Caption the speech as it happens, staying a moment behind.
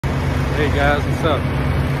Hey guys, what's up?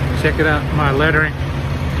 Check it out, my lettering.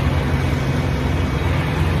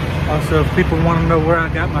 Also, if people want to know where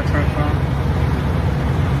I got my truck from,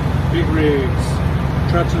 Big Rigs,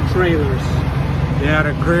 Trucks and Trailers. They're out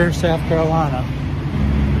of Greer, South Carolina.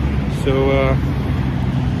 So,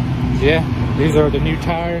 yeah, these are the new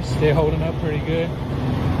tires. They're holding up pretty good.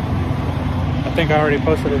 I think I already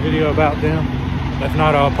posted a video about them. If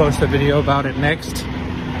not, I'll post a video about it next.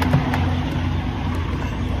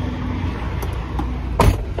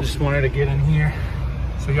 Just wanted to get in here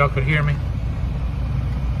so y'all could hear me.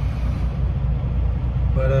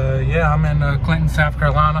 But yeah, I'm in Clinton, South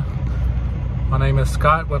Carolina. My name is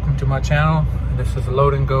Scott. Welcome to my channel. This is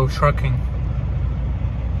Load and Go Trucking.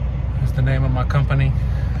 That's the name of my company.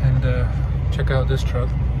 And check out this truck,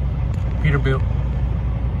 Peterbilt.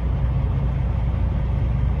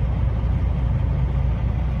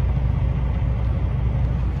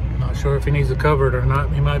 Not sure if he needs to cover it or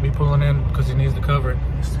not. He might be pulling in because he needs to cover it.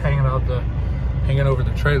 It's hanging over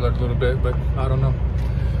the trailer a little bit, but I don't know.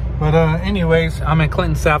 But anyways, I'm in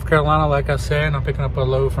Clinton, South Carolina, like I said. I'm picking up a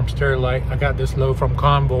load from Sterlite. I got this load from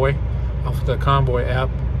Convoy, off the Convoy app.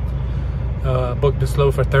 Booked this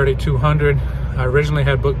load for $3,200. I originally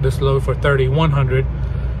had booked this load for $3,100,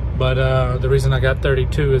 but the reason I got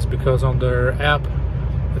 $32 is because on their app,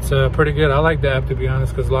 it's pretty good. I like the app, to be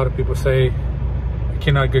honest, because a lot of people say you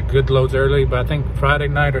cannot get good loads early. But I think Friday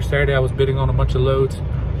night or Saturday, I was bidding on a bunch of loads,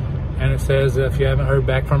 and it says if you haven't heard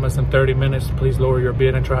back from us in 30 minutes, please lower your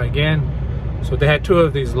bid and try again. So they had 2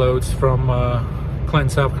 of these loads from Clinton,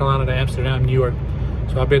 South Carolina to Amsterdam, New York.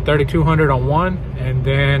 So I bid $3,200 on one, and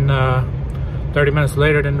then 30 minutes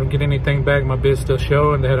later, didn't get anything back. My bid still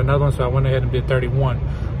showed, and they had another one, so I went ahead and bid $31.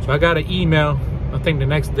 So I got an email, I think the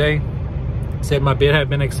next day, said my bid had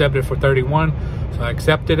been accepted for $31. So I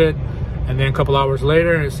accepted it, and then a couple hours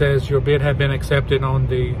later, it says your bid had been accepted on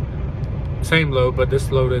the same load, but this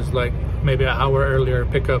load is like maybe an hour earlier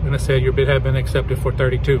pickup, and it said your bid had been accepted for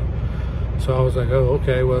 $32. So I was like, oh,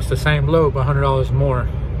 okay, well, it's the same load, but $100 more.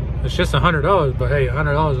 It's just $100, but hey,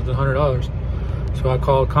 $100 is $100. So I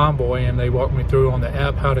called Convoy, and they walked me through on the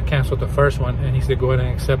app how to cancel the first one, and he said go ahead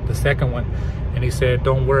and accept the second one. And he said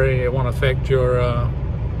don't worry, it won't affect your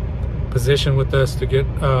position with us to get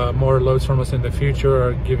more loads from us in the future,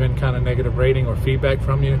 or give any kind of negative rating or feedback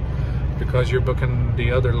from you, because you're booking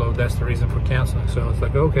the other load. That's the reason for canceling. So I was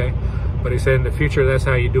like, okay. But he said in the future, that's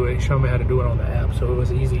how you do it. He showed me how to do it on the app, so it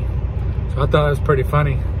was easy. So I thought it was pretty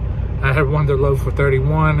funny. I had one load for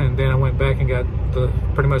 31, and then I went back and got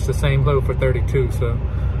pretty much the same load for 32. So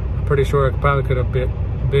I'm pretty sure I probably could have bid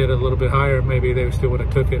a little bit higher. Maybe they still would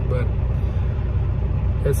have took it, but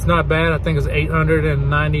it's not bad. I think it's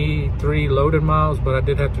 893 loaded miles, but I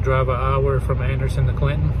did have to drive an hour from Anderson to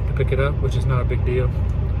Clinton to pick it up, which is not a big deal.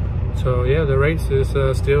 So yeah, the rates is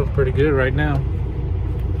still pretty good right now.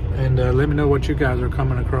 And let me know what you guys are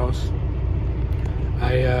coming across.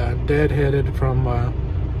 I deadheaded from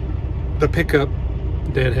the pickup.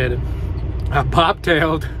 I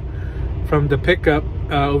bobtailed from the pickup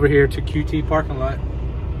over here to QT parking lot.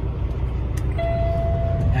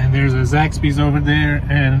 And there's a Zaxby's over there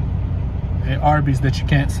and an Arby's that you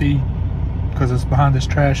can't see because it's behind this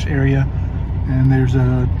trash area. And there's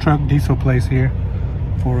a truck diesel place here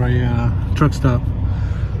for a truck stop.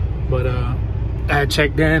 But I had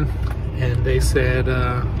checked in, and they said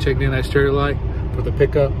checked in at Sterlite for the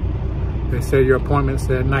pickup. They said your appointment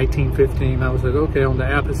said 19:15. I was like, okay. On the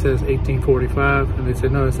app it says 18:45, and they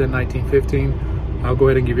said no, it said 19:15. I'll go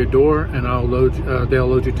ahead and give you a door, and I'll load. They'll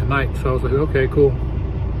load you tonight. So I was like, okay, cool.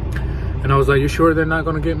 And I was like, you sure they're not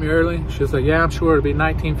going to get me early? She was like, yeah, I'm sure it'll be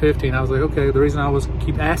 19:15. I was like, okay. The reason I was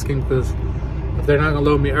keep asking, because if they're not going to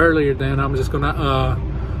load me earlier, then I'm just going to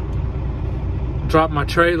drop my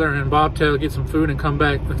trailer and bobtail, get some food, and come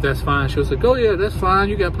back, if that's fine. She was like, oh yeah, that's fine.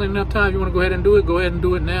 You got plenty enough time. You want to go ahead and do it? Go ahead and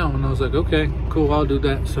do it now. And I was like, okay, cool, I'll do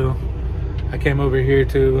that. So I came over here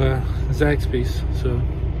to Zaxby's. So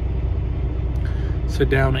sit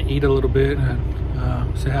down and eat a little bit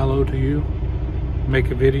and say hello to you,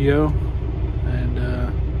 make a video, and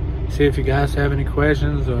see if you guys have any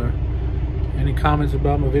questions or any comments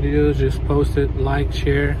about my videos. Just post it, like,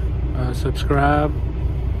 share, subscribe,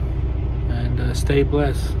 and stay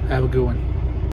blessed. Have a good one.